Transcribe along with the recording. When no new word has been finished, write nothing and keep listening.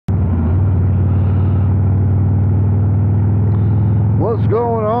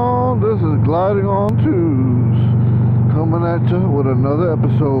going on? This is Gliding on Twos, coming at you with another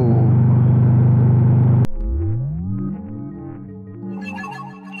episode.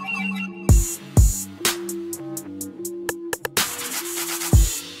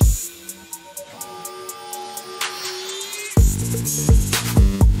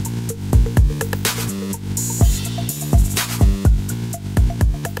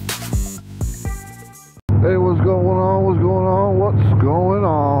 Hey, what's going on? What's going on? What's going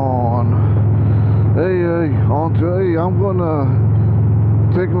on? Hey, on today, I'm gonna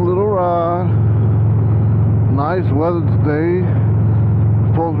take a little ride. Nice weather today.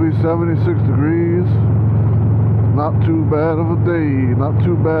 Supposed to be 76 degrees. Not too bad of a day. Not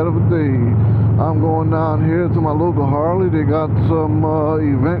too bad of a day. I'm going down here to my local Harley. They got some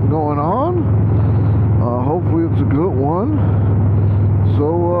event going on. Hopefully it's a good one.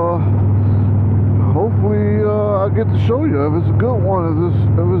 So, hopefully I get to show you if it's a good one. If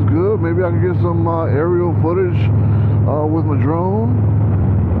it's good, maybe I can get some aerial footage with my drone,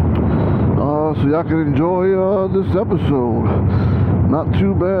 so y'all can enjoy this episode. Not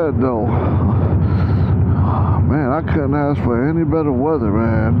too bad though. Man, I couldn't ask for any better weather,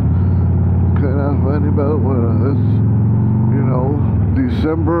 man. Couldn't ask for any better weather. It's, you know,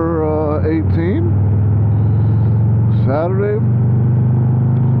 December 18th, Saturday.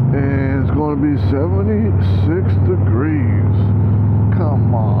 And it's going to be 76 degrees.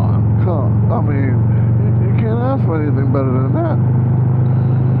 Come on. I mean, you can't ask for anything better than that.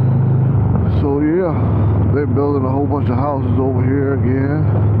 So, yeah, they're building a whole bunch of houses over here again.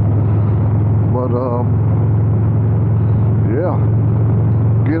 But, yeah,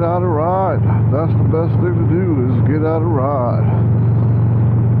 get out and ride. That's the best thing to do, is get out and ride.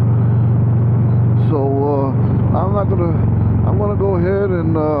 So, I'm gonna go ahead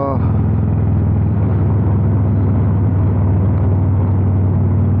and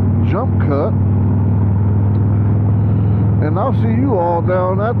jump cut, and I'll see you all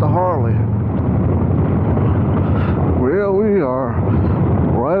down at the Harley. Well, we are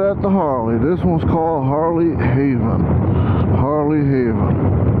right at the Harley. This one's called Harley Haven. Harley Haven.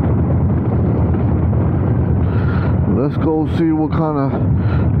 Let's go see what kind of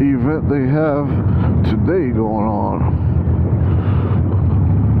event they have today going on.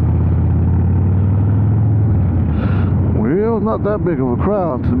 Well, not that big of a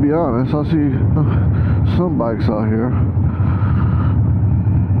crowd, to be honest. I see some bikes out here.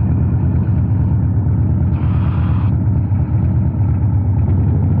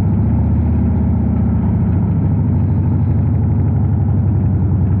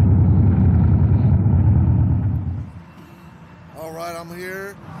 All right, I'm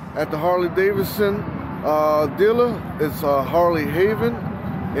here at the Harley Davidson dealer. It's Harley Haven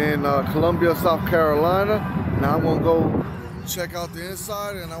in Columbia, South Carolina. Now I'm gonna go check out the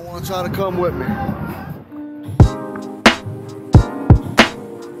inside, and I want y'all to come with me.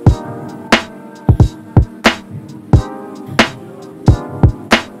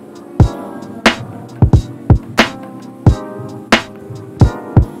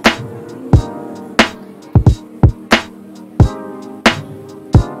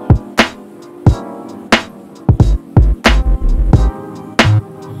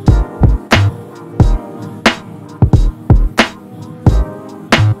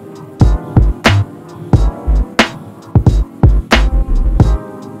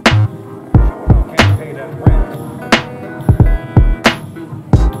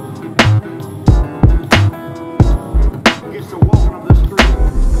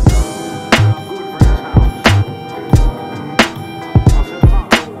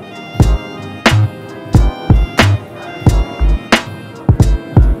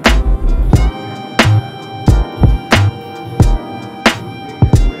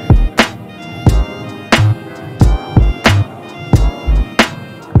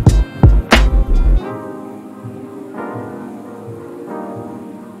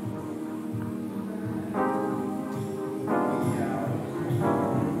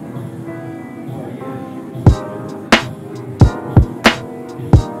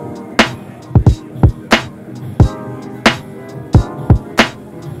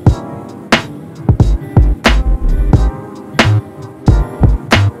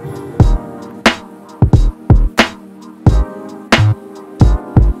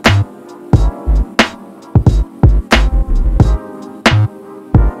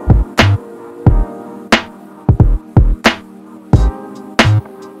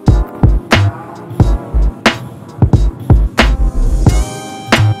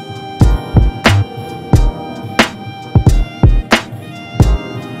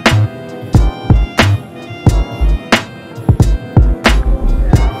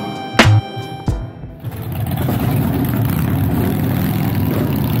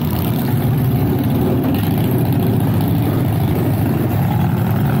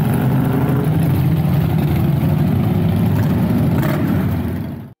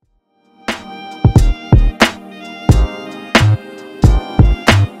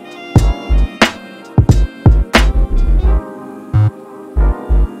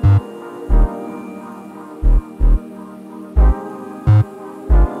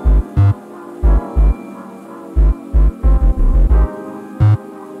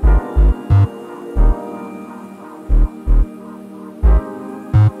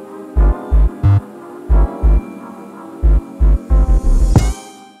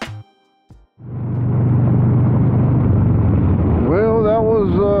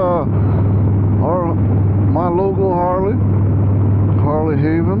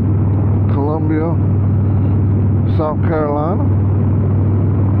 Columbia, South Carolina.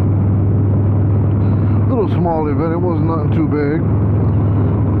 Little small event. It wasn't nothing too big.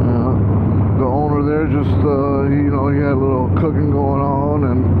 The owner there just, he had a little cooking going on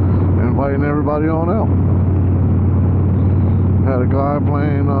and inviting everybody on out. Had a guy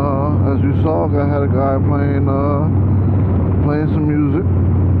playing, as you saw, I had a guy playing some music.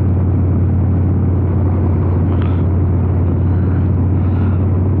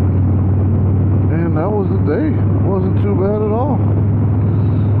 And that was the day. Wasn't too bad at all.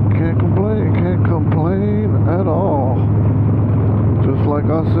 Can't complain at all. Just like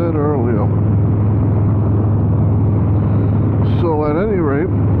I said earlier. So at any rate,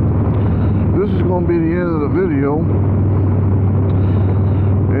 this is going to be the end of the video.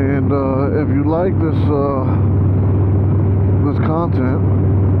 And if you like this content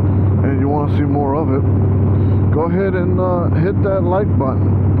and you want to see more of it, go ahead and hit that like button.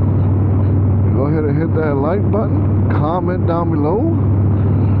 Go ahead and hit that like button. Comment down below.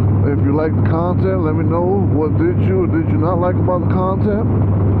 If you like the content, let me know what did you or did you not like about the content.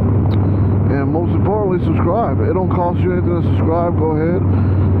 And most importantly, subscribe. It don't cost you anything to subscribe. Go ahead,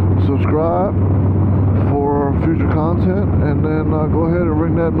 subscribe for future content, and then go ahead and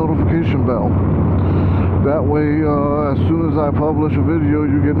ring that notification bell. That way, as soon as I publish a video,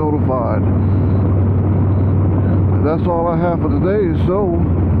 you get notified. That's all I have for today, so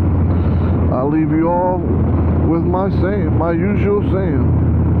I'll leave you all with my usual saying.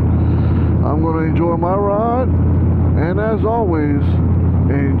 I'm going to enjoy my ride, and as always,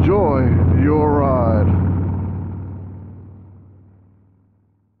 enjoy your ride.